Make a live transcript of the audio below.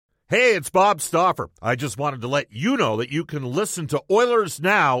Hey, it's Bob Stauffer. I just wanted to let you know that you can listen to Oilers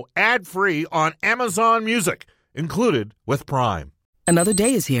Now ad-free on Amazon Music, included with Prime. Another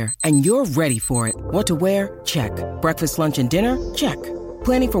day is here, and you're ready for it. What to wear? Check. Breakfast, lunch, and dinner? Check.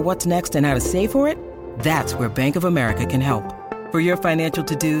 Planning for what's next and how to save for it? That's where Bank of America can help. For your financial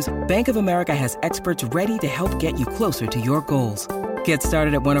to-dos, Bank of America has experts ready to help get you closer to your goals. Get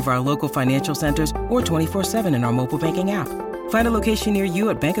started at one of our local financial centers or 24/7 in our mobile banking app. Find a location near you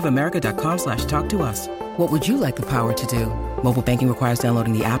at bankofamerica.com/talktous. What would you like the power to do? Mobile banking requires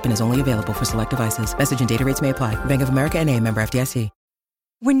downloading the app and is only available for select devices. Message and data rates may apply. Bank of America N.A., member FDIC.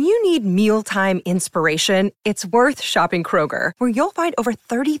 When you need mealtime inspiration, it's worth shopping Kroger, where you'll find over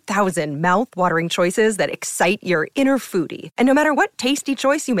 30,000 mouth-watering choices that excite your inner foodie. And no matter what tasty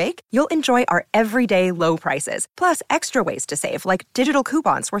choice you make, you'll enjoy our everyday low prices, plus extra ways to save, like digital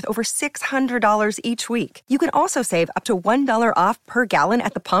coupons worth over $600 each week. You can also save up to $1 off per gallon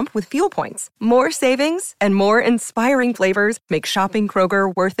at the pump with fuel points. More savings and more inspiring flavors make shopping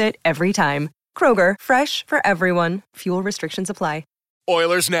Kroger worth it every time. Kroger, fresh for everyone. Fuel restrictions apply.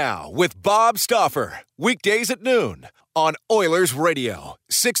 Oilers Now with Bob Stauffer. Weekdays at noon on Oilers Radio,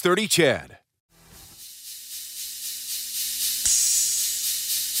 630 CHED.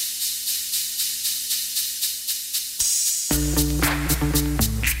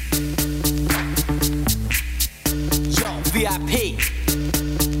 Yo, VIP.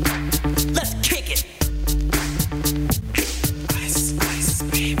 Let's kick it. Ice, ice,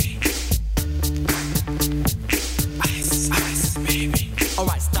 baby. Ice, ice, baby. All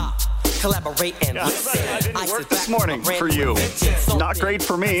right, stop. Collaborate and listen. I didn't work this morning for you. Not great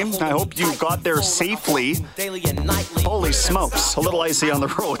for me. I hope you got there safely. Holy smokes, a little icy on the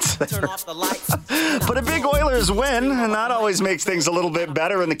roads there. But a big Oilers win, and that always makes things a little bit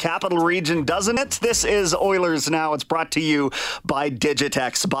better in the capital region, doesn't it? This is Oilers Now. It's brought to you by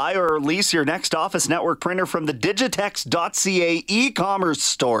Digitex. Buy or lease your next office network printer from the Digitex.ca e-commerce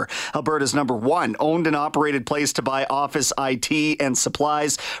store. Alberta's #1 owned and operated place to buy office IT and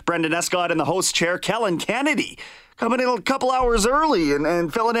supplies. Brendan Escott in the host chair. Kellen Kennedy coming in a couple hours early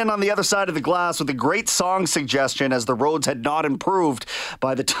and filling in on the other side of the glass with a great song suggestion, as the roads had not improved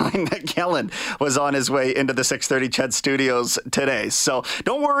by the time that Kellen was on his way into the 630 CHED studios today. So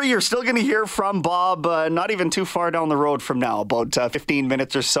don't worry, you're still going to hear from Bob not even too far down the road from now, about 15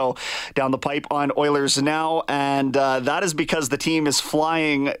 minutes or so down the pipe on Oilers Now. And that is because the team is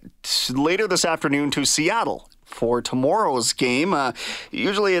flying later this afternoon to Seattle for tomorrow's game.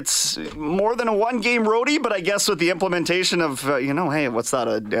 Usually it's more than a one-game roadie, but I guess with the implementation of, hey, what's that,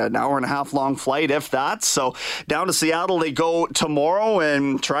 an hour and a half long flight, if that. So down to Seattle they go tomorrow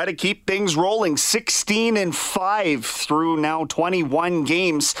and try to keep things rolling. 16-5 through now 21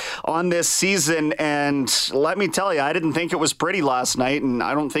 games on this season. And let me tell you, I didn't think it was pretty last night, and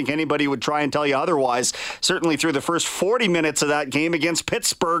I don't think anybody would try and tell you otherwise. Certainly through the first 40 minutes of that game against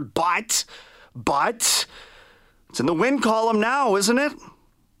Pittsburgh, but it's in the win column now, isn't it?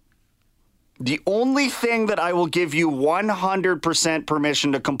 The only thing that I will give you 100%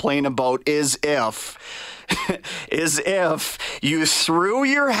 permission to complain about is if you threw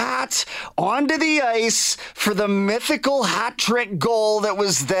your hat onto the ice for the mythical hat trick goal that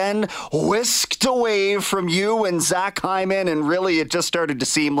was then whisked away from you and Zach Hyman, and really it just started to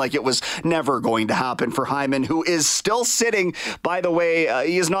seem like it was never going to happen for Hyman, who is still sitting, by the way,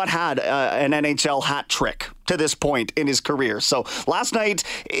 he has not had an NHL hat trick to this point in his career. So last night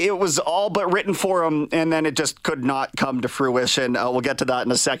it was all but written for him, and then it just could not come to fruition. We'll get to that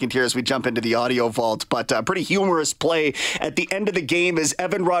in a second here as we jump into the audio vault. But a pretty humorous play at the end of the game as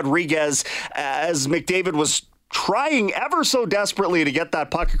Evan Rodriguez, as McDavid was trying ever so desperately to get that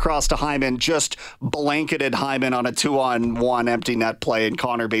puck across to Hyman, just blanketed Hyman on a 2-on-1 empty net play, and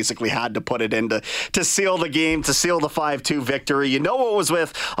Connor basically had to put it in to seal the game, to seal the 5-2 victory. You know, it was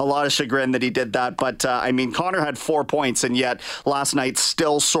with a lot of chagrin that he did that, but Connor had 4 points, and yet last night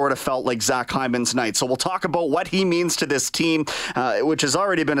still sort of felt like Zach Hyman's night. So we'll talk about what he means to this team, which has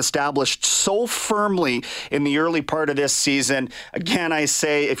already been established so firmly in the early part of this season. Again, I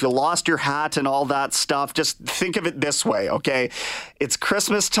say, if you lost your hat and all that stuff, just think of it this way, okay? It's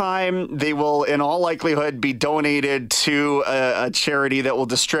Christmas time. They will, in all likelihood, be donated to a charity that will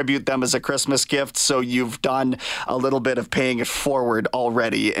distribute them as a Christmas gift. So you've done a little bit of paying it forward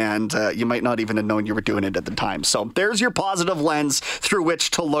already, and you might not even have known you were doing it at the time. So there's your positive lens through which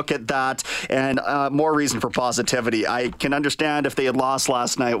to look at that, and more reason for positivity. I can understand if they had lost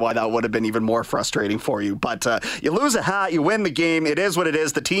last night, why that would have been even more frustrating for you. But you lose a hat, you win the game. It is what it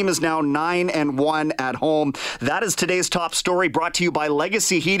is. The team is now 9-1 at home. That is today's top story, brought to you by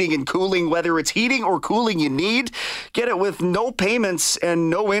Legacy Heating and Cooling. Whether it's heating or cooling you need, get it with no payments and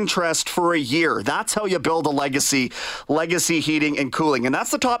no interest for a year. That's how you build a legacy heating and cooling. And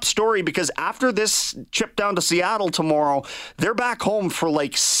that's the top story, because after this trip down to Seattle tomorrow, they're back home for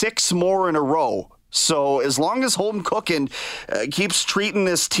like 6 more in a row. So as long as home cooking keeps treating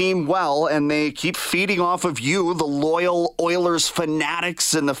this team well, and they keep feeding off of you, the loyal Oilers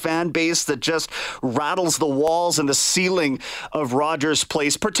fanatics and the fan base that just rattles the walls and the ceiling of Rogers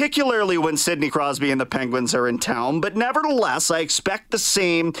Place, particularly when Sidney Crosby and the Penguins are in town. But nevertheless, I expect the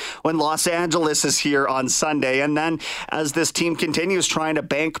same when Los Angeles is here on Sunday. And then as this team continues trying to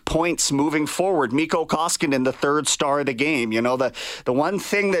bank points moving forward, Mikko Koskinen, the third star of the game. You know, the one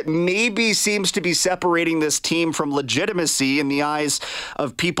thing that maybe seems to be separating this team from legitimacy in the eyes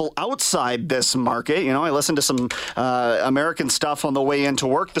of people outside this market. You know, I listened to some American stuff on the way into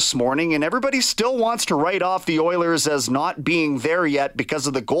work this morning, and everybody still wants to write off the Oilers as not being there yet because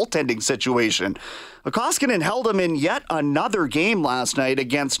of the goaltending situation. Koskinen held him in yet another game last night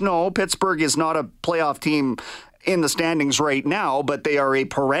against, Pittsburgh is not a playoff team in the standings right now, but they are a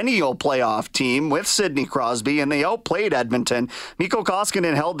perennial playoff team with Sidney Crosby, and they outplayed Edmonton. Mikko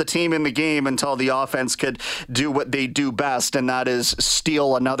Koskinen held the team in the game until the offense could do what they do best, and that is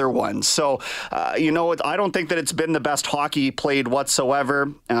steal another one. So, I don't think that it's been the best hockey played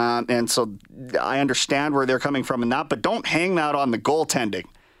whatsoever, and so I understand where they're coming from in that, but don't hang that on the goaltending.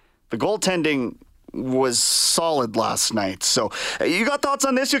 The goaltending was solid last night. So you got thoughts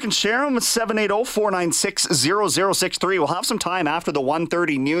on this? You can share them with 780-496-0063. We'll have some time after the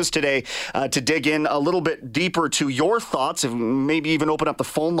 1:30 news today to dig in a little bit deeper to your thoughts, and maybe even open up the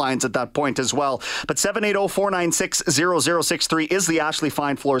phone lines at that point as well. But 780-496-0063 is the Ashley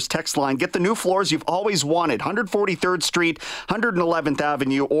Fine Floors text line. Get the new floors you've always wanted. 143rd Street, 111th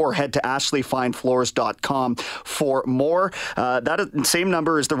Avenue, or head to ashleyfinefloors.com for more. That same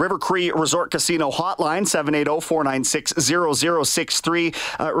number is the River Cree Resort Casino hotline, 780-496-0063.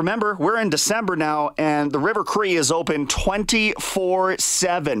 Remember, we're in December now, and the River Cree is open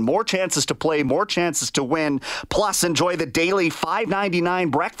 24/7. More chances to play, more chances to win. Plus, enjoy the daily $5.99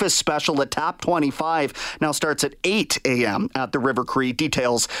 breakfast special at Tap 25. Now starts at 8 a.m. at the River Cree.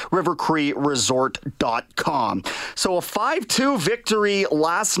 Details, rivercreeresort.com. So a 5-2 victory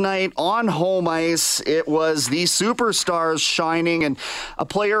last night on home ice. It was the superstars shining, and a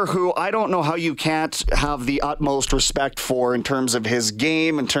player who I don't know how you can't have the utmost respect for in terms of his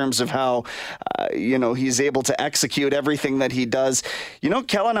game, in terms of how, he's able to execute everything that he does.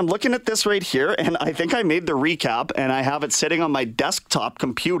 Kellen, I'm looking at this right here, and I think I made the recap, and I have it sitting on my desktop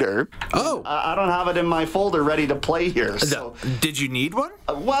computer. Oh. I don't have it in my folder ready to play here. So. Did you need one?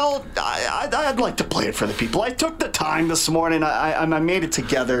 Well, I'd like to play it for the people. I took the time this morning. I made it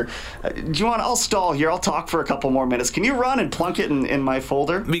together. Do you want? I'll stall here. I'll talk for a couple more minutes. Can you run and plunk it in my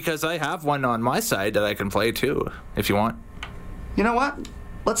folder? Because I have one on my side that I can play too, if you want. You know what?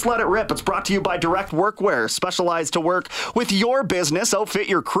 Let's let it rip. It's brought to you by Direct Workwear, specialized to work with your business. Outfit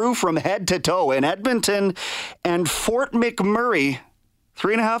your crew from head to toe in Edmonton and Fort McMurray.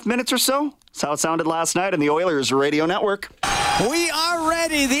 3.5 minutes or so? That's how it sounded last night on the Oilers Radio Network. We are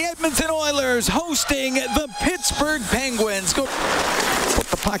ready. The Edmonton Oilers hosting the Pittsburgh Penguins. Go put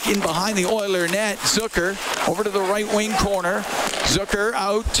the puck in behind the Oiler net. Zucker over to the right wing corner. Zucker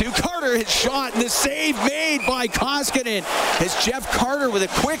out to Carter. His shot and the save made by Koskinen. As Jeff Carter with a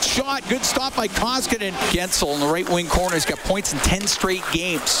quick shot. Good stop by Koskinen. Gensel in the right wing corner has got points in 10 straight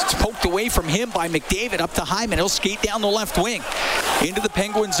games. It's poked away from him by McDavid up to Hyman. He'll skate down the left wing. Into the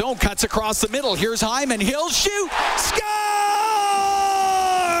Penguin zone. Cuts across the middle. Here's Hyman. He'll shoot. Scores!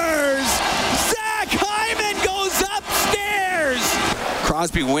 Zach Hyman goes upstairs.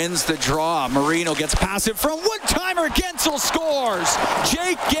 Crosby wins the draw. Marino gets past it from one-timer. Gensel scores.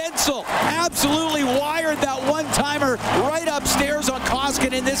 Jake Gensel absolutely wired that one-timer right upstairs on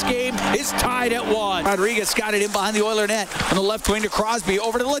Koskinen. This game is tied at 1. Rodriguez got it in behind the Oiler net on the left wing to Crosby.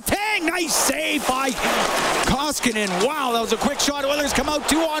 Over to Letang. Nice save by Koskinen. Wow, that was a quick shot. Oilers come out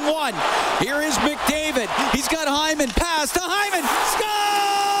 2-on-1. Here is McDavid. He's got Hyman. Pass to Hyman. Scores!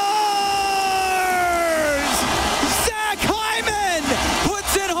 Zach Hyman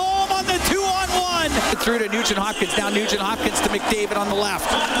puts it home on the 2-on-1. Through to Nugent-Hopkins. Now Nugent-Hopkins to McDavid on the left.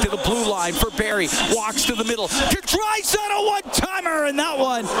 To the blue line for Barrie. Walks to the middle. To Draisaitl, one-timer. And that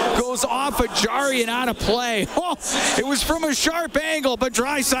one goes off of Jarry and out of play. Oh, it was from a sharp angle, but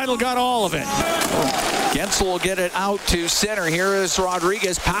Draisaitl got all of it. Gensel will get it out to center. Here is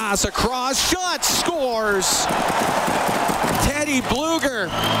Rodriguez. Pass across. Shot. Scores. Teddy Bluger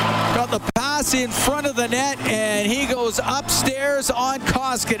got the pass pass in front of the net, and he goes upstairs on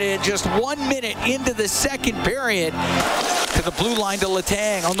Koskinen just 1 minute into the second period. To the blue line to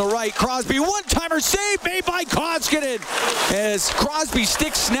Letang on the right. Crosby, one-timer save made by Koskinen. As Crosby's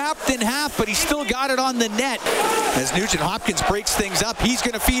stick snapped in half, but he still got it on the net. As Nugent Hopkins breaks things up, he's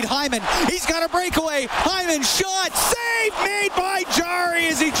going to feed Hyman. He's got a breakaway. Hyman shot. Save made by Jari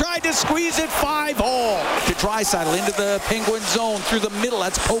as he tried to squeeze it 5-hole. To Draisaitl into the Penguin zone through the middle.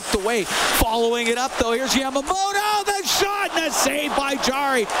 That's poked away. Following it up, though, here's Yamamoto. The shot and a save by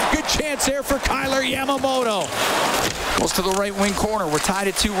Jari. Good chance there for Kyler Yamamoto. Goes to the right wing corner. We're tied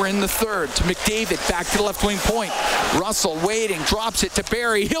at 2. We're in the third. To McDavid. Back to the left wing point. Russell waiting. Drops it to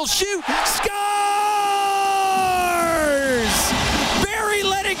Barrie. He'll shoot. Scores! Barrie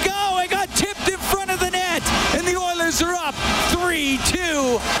let it go. It got tipped in front of the net. And the Oilers are up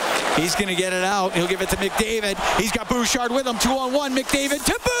 3-2. He's going to get it out. He'll give it to McDavid. He's got Bouchard with him. 2-on-1. McDavid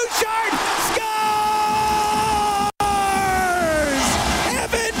to Bouchard. Scores!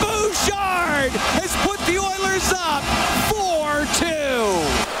 Evan Bouchard has put the Oilers up 4-2.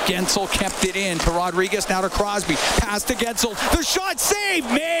 Gensel kept it in to Rodriguez, now to Crosby. Pass to Gensel. The shot save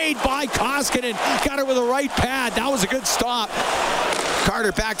made by Koskinen. Got it with a right pad. That was a good stop.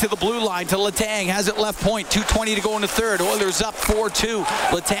 Carter back to the blue line to Letang. Has it left point. 2:20 to go in the third. Oilers up 4-2.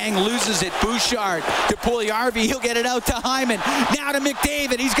 Letang loses it. Bouchard to Puljujarvi. He'll get it out to Hyman. Now to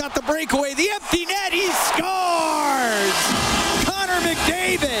McDavid. He's got the breakaway. The empty net. He scores! Connor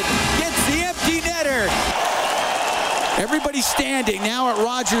McDavid gets the empty netter. Everybody standing now at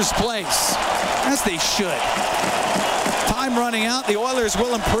Rogers Place, as they should. Time running out. The Oilers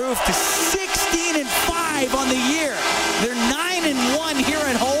will improve to 16-5 on the year. They're 9-1 here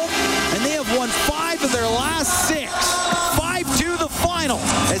at home, and they have won 5 of their last 6. 5-2 the final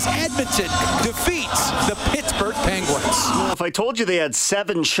as Edmonton defeats the Pittsburgh Penguins. Well, if I told you they had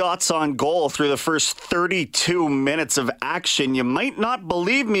 7 shots on goal through the first 32 minutes of action, you might not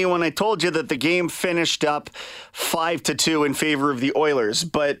believe me when I told you that the game finished up 5-2 in favor of the Oilers.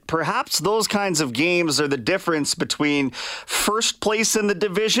 But perhaps those kinds of games are the difference between first place in the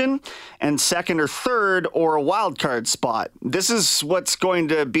division and second or third or a wild card spot. This is what's going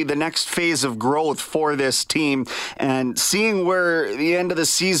to be the next phase of growth for this team, and seeing where the end of the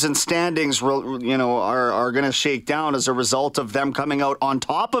season standings are going to shake down as a result of them coming out on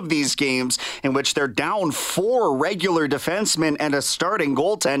top of these games in which they're down 4 regular defensemen and a starting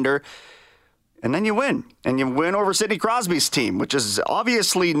goaltender. And then you win. And you win over Sidney Crosby's team, which is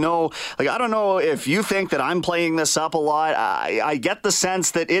obviously I don't know if you think that I'm playing this up a lot. I get the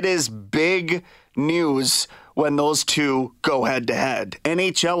sense that it is big news when those two go head-to-head.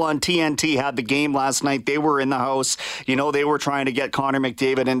 NHL on TNT had the game last night. They were in the house. They were trying to get Connor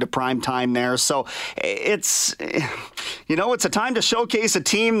McDavid into prime time there. So it's a time to showcase a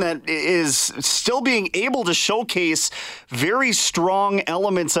team that is still being able to showcase very strong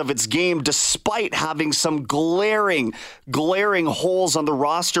elements of its game despite having some glaring holes on the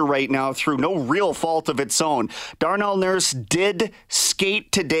roster right now through no real fault of its own. Darnell Nurse did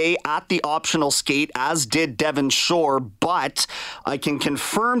skate today at the optional skate, as did Devon Shore, but I can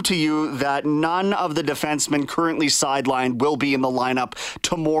confirm to you that none of the defensemen currently sidelined will be in the lineup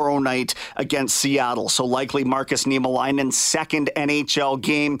tomorrow night against Seattle. So likely Marcus Niemelainen's second NHL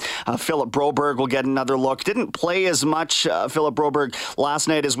game. Philip Broberg will get another look. Didn't play as much, Philip Broberg, last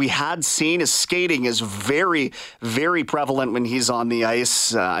night as we had seen. His skating is very, very prevalent when he's on the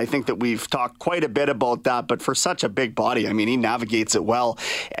ice. I think that we've talked quite a bit about that, but for such a big body, he navigates it well.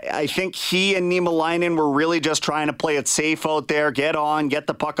 I think he and Niemelainen were really just trying to play it safe out there, get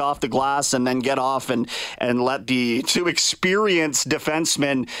the puck off the glass, and then get off and let the 2 experienced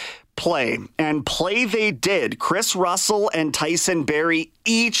defensemen play. And play they did. Chris Russell and Tyson Barrie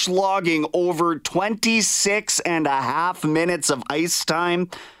each logging over 26.5 minutes of ice time.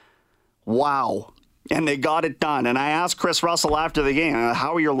 Wow. And they got it done. And I asked Chris Russell after the game,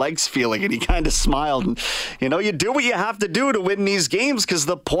 how are your legs feeling? And he kind of smiled. And, you do what you have to do to win these games because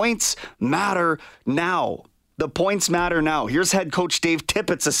the points matter now. The points matter now. Here's head coach Dave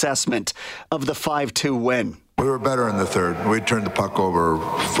Tippett's assessment of the 5-2 win. We were better in the third. We turned the puck over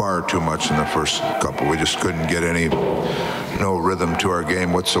far too much in the first couple. We just couldn't get no rhythm to our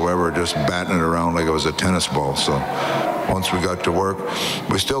game whatsoever, just batting it around like it was a tennis ball. So once we got to work,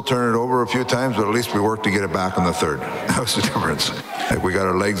 we still turned it over a few times, but at least we worked to get it back in the third. That was the difference. Like we got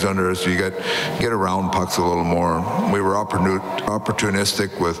our legs under us, you get around pucks a little more. We were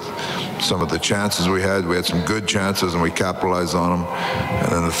opportunistic with some of the chances we had. We had some good chances and we capitalized on them.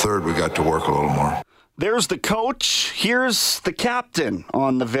 And in the third, we got to work a little more. There's the coach. Here's the captain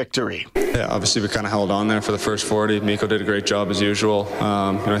on the victory. Yeah, obviously we kind of held on there for the first 40. Mikko did a great job as usual.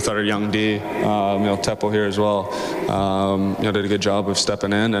 I thought our young D, Teppo here as well, did a good job of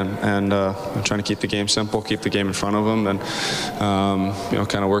stepping in and trying to keep the game simple, keep the game in front of them, and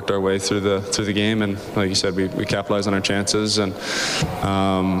kind of worked our way through the game. And like you said, we capitalized on our chances and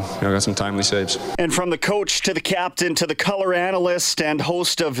got some timely saves. And from the coach to the captain to the color analyst and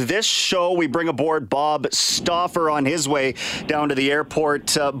host of this show, we bring aboard Bob Stauffer on his way down to the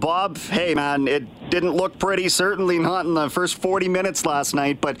airport. Bob, hey man, it didn't look pretty, certainly not in the first 40 minutes last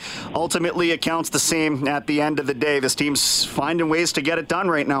night, but ultimately it counts the same at the end of the day. This team's finding ways to get it done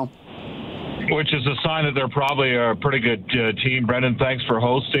right now. Which is a sign that they're probably a pretty good team. Brendan, thanks for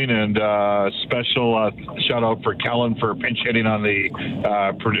hosting, and special shout out for Kellen for pinch hitting on the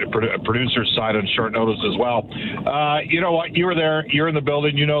producer side on short notice as well. You know what? You were there. You're in the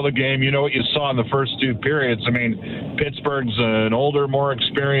building. You know the game. You know what you saw in the first two periods. I mean, Pittsburgh's an older, more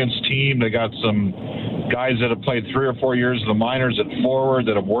experienced team. They got some guys that have played 3 or 4 years in the minors at forward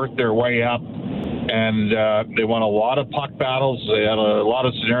that have worked their way up. And they won a lot of puck battles. They had a lot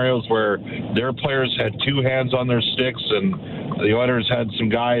of scenarios where their players had 2 hands on their sticks, and the Oilers had some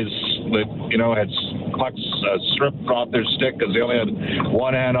guys that, had pucks stripped off their stick because they only had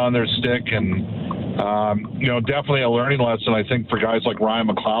 1 hand on their stick. And, definitely a learning lesson, I think, for guys like Ryan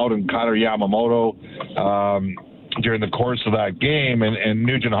McLeod and Connor Yamamoto during the course of that game. And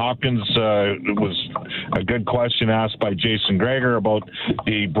Nugent Hopkins was a good question asked by Jason Gregor about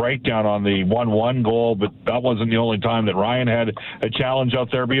the breakdown on the 1-1 goal, but that wasn't the only time that Ryan had a challenge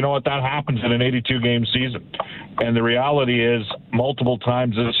out there. But you know what? That happens in an 82-game season. And the reality is, multiple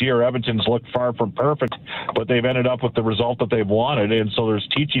times this year, Edmonton's looked far from perfect, but they've ended up with the result that they've wanted. And so there's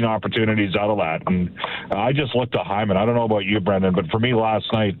teaching opportunities out of that. And I just looked at Hyman. I don't know about you, Brendan, but for me last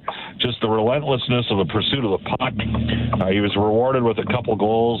night, just the relentlessness of the pursuit of the puck. He was rewarded with a couple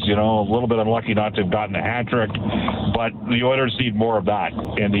goals, a little bit unlucky not to have gotten a hat trick, but the Oilers need more of that.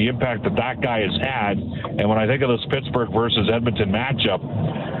 And the impact that guy has had, and when I think of this Pittsburgh versus Edmonton matchup,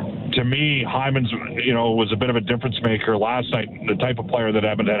 to me, Hyman's, was a bit of a difference maker last night, the type of player that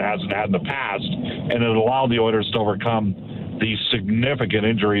Edmonton hasn't had in the past, and it allowed the Oilers to overcome the significant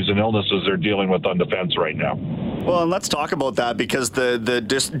injuries and illnesses they're dealing with on defense right now. Well, and let's talk about that, because the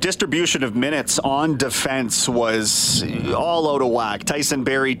distribution of minutes on defense was all out of whack. Tyson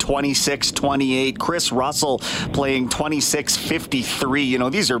Barrie, 26-28. Chris Russell playing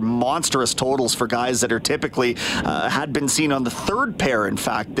 26-53. These are monstrous totals for guys that are typically had been seen on the third pair, in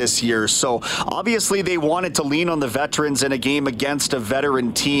fact, this year. So obviously they wanted to lean on the veterans in a game against a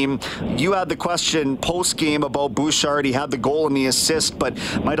veteran team. You had the question post-game about Bouchard. He had the goal and the assist, but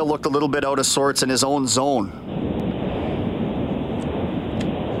might have looked a little bit out of sorts in his own zone.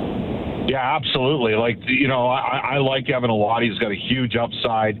 Yeah, absolutely. I like Evan a lot. He's got a huge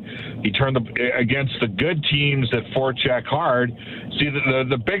upside. He turned against the good teams that forecheck hard. See,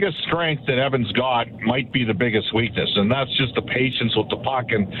 the biggest strength that Evan's got might be the biggest weakness, and that's just the patience with the puck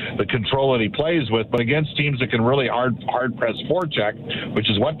and the control that he plays with. But against teams that can really hard press forecheck, which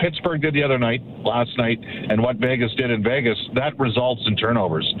is what Pittsburgh did last night, and what Vegas did in Vegas, that results in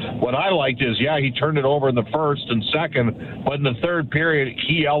turnovers. What I liked is, he turned it over in the first and second, but in the third period,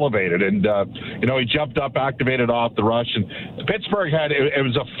 he elevated. And, he jumped up, activated off the rush. And Pittsburgh it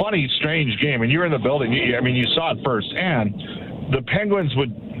was a funny, strange game. And you were in the building. You saw it firsthand. The Penguins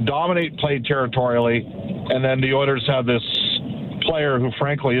would dominate play territorially, and then the Oilers have this player who,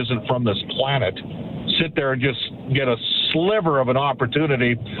 frankly, isn't from this planet, sit there and just get a sliver of an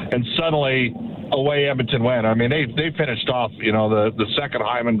opportunity, and suddenly away Edmonton went. They finished off, the second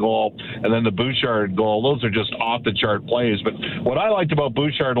Hyman goal and then the Bouchard goal. Those are just off-the-chart plays. But what I liked about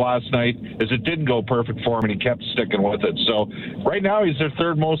Bouchard last night is it didn't go perfect for him, and he kept sticking with it. So right now he's their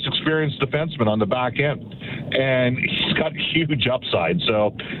third most experienced defenseman on the back end, and he's got huge upside.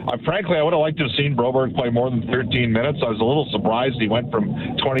 So frankly, I would have liked to have seen Broberg play more than 13 minutes. I was a little surprised he went from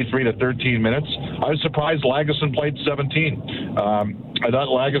 23 to 13 minutes. I was surprised Lagesson played 17. I thought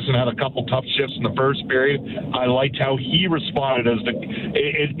Lagesson had a couple tough shifts in the first period. I liked how he responded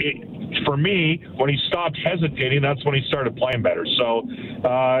for me, when he stopped hesitating, that's when he started playing better. So,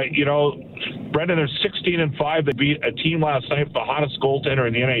 Brendan, they're 16-5. They beat a team last night with the hottest goaltender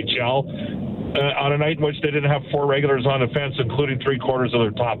in the NHL on a night in which they didn't have 4 regulars on defense, including 3/4 of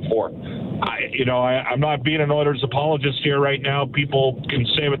their top 4. I'm not being an Oilers apologist here right now. People can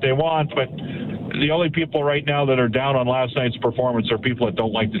say what they want, but the only people right now that are down on last night's performance are people that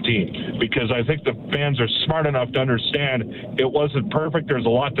don't like the team, because I think the fans are smart enough to understand it wasn't perfect. There's a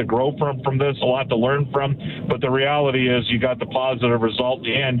lot to grow from this, a lot to learn from, but the reality is you got the positive result in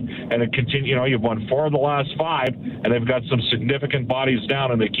the end, and it continued. You know, you've won 4 of the last 5, and they've got some significant bodies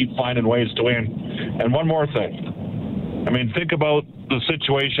down, and they keep finding ways to win. And one more thing. I mean, think about the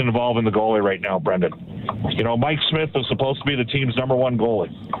situation involving the goalie right now, Brendan. You know, Mike Smith was supposed to be the team's number 1 goalie.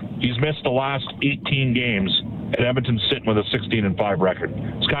 He's missed the last 18 games, and Edmonton's sitting with a 16-5 record.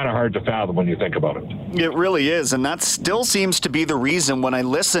 It's kind of hard to fathom when you think about it. It really is, and that still seems to be the reason when I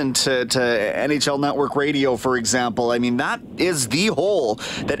listen to NHL Network Radio, for example. I mean, that is the hole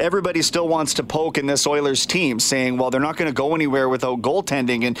that everybody still wants to poke in this Oilers team, saying, well, they're not going to go anywhere without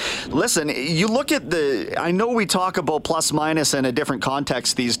goaltending. And listen, you look at I know we talk about plus-minus in a different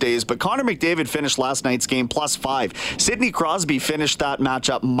context these days, but Connor McDavid finished last night's game +5. Sidney Crosby finished that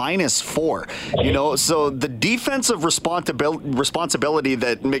matchup -4. You know, so the defensive responsibility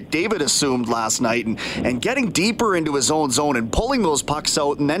that McDavid assumed last night and getting deeper into his own zone and pulling those pucks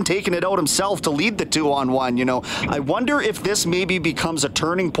out and then taking it out himself to lead the 2-on-1, you know, I wonder if this maybe becomes a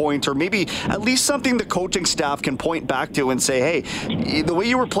turning point, or maybe at least something the coaching staff can point back to and say, hey, the way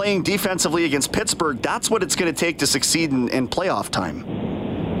you were playing defensively against Pittsburgh, that's what it's going to take to succeed in playoff time.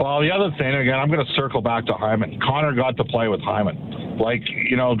 Well, the other thing, again, I'm going to circle back to Hyman. Connor got to play with Hyman. Like,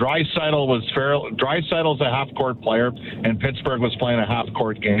 you know, Draisaitl's a half-court player, and Pittsburgh was playing a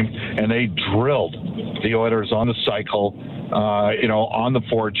half-court game, and they drilled the Oilers on the cycle, you know, on the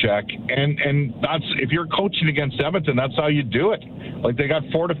forecheck. And that's, if you're coaching against Edmonton, that's how you do it. Like, they got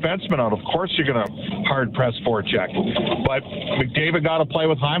 4 defensemen out. Of course you're going to hard-press forecheck. But McDavid got to play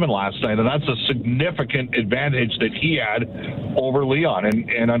with Hyman last night, and that's a significant advantage that he had over Leon.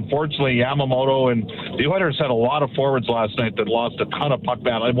 And unfortunately, Yamamoto and the Oilers had a lot of forwards last night that lost a ton of puck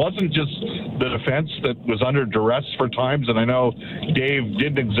battle. It wasn't just the defense that was under duress for times, and I know Dave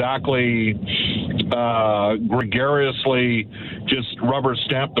didn't exactly gregariously just rubber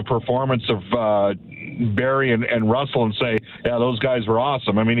stamp the performance of Barry and Russell and say, yeah, those guys were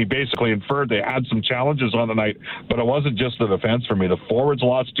awesome. I mean, he basically inferred they had some challenges on the night, but it wasn't just the defense for me. The forwards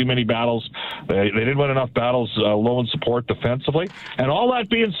lost too many battles. They didn't win enough battles low and support defensively. And all that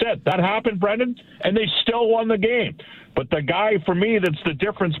being said, that happened, Brendan, and they still won the game. But the guy, for me, that's the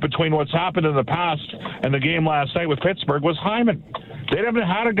difference between what's happened in the past and the game last night with Pittsburgh was Hyman. They haven't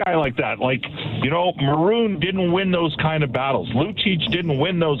had a guy like that. Like, you know, Maroon didn't win those kind of battles. Lucic didn't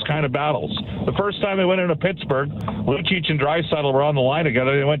win those kind of battles. The first time they went into Pittsburgh, Lucic and Draisaitl were on the line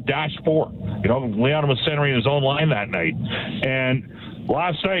together. They went -4. You know, Leon was centering his own line that night. And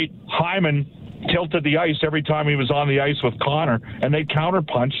last night, Hyman tilted the ice every time he was on the ice with Connor, and they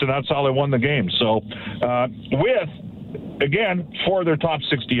counterpunched, and that's how they won the game. So with, again, 4 of their top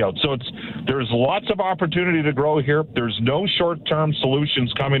 60 out. So there's lots of opportunity to grow here. There's no short-term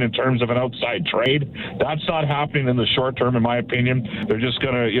solutions coming in terms of an outside trade. That's not happening in the short term, in my opinion. They're just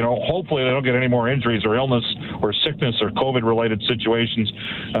going to, you know, hopefully they don't get any more injuries or illness or sickness or COVID-related situations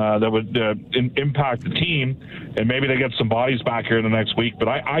that would impact the team, and maybe they get some bodies back here in the next week. But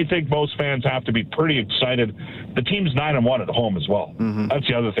I think most fans have to be pretty excited. The team's 9-1 at home as well. Mm-hmm. That's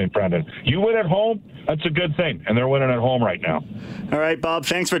the other thing, Brendan. You win at home, that's a good thing, and they're winning at home right now. All right, Bob,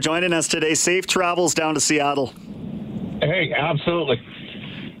 thanks for joining us today. Safe travels down to Seattle. Hey, absolutely.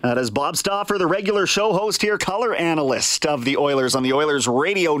 That is Bob Stauffer, the regular show host here, color analyst of the Oilers on the Oilers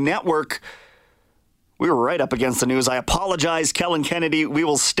Radio Network. We were right up against the news. I apologize, Kellen Kennedy. We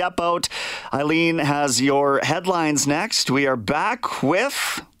will step out. Eileen has your headlines next. We are back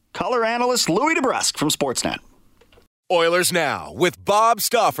with color analyst Louis DeBrusk from Sportsnet. Oilers Now with Bob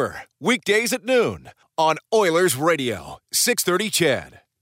Stauffer. Weekdays at noon on Oilers Radio, 630 CHED.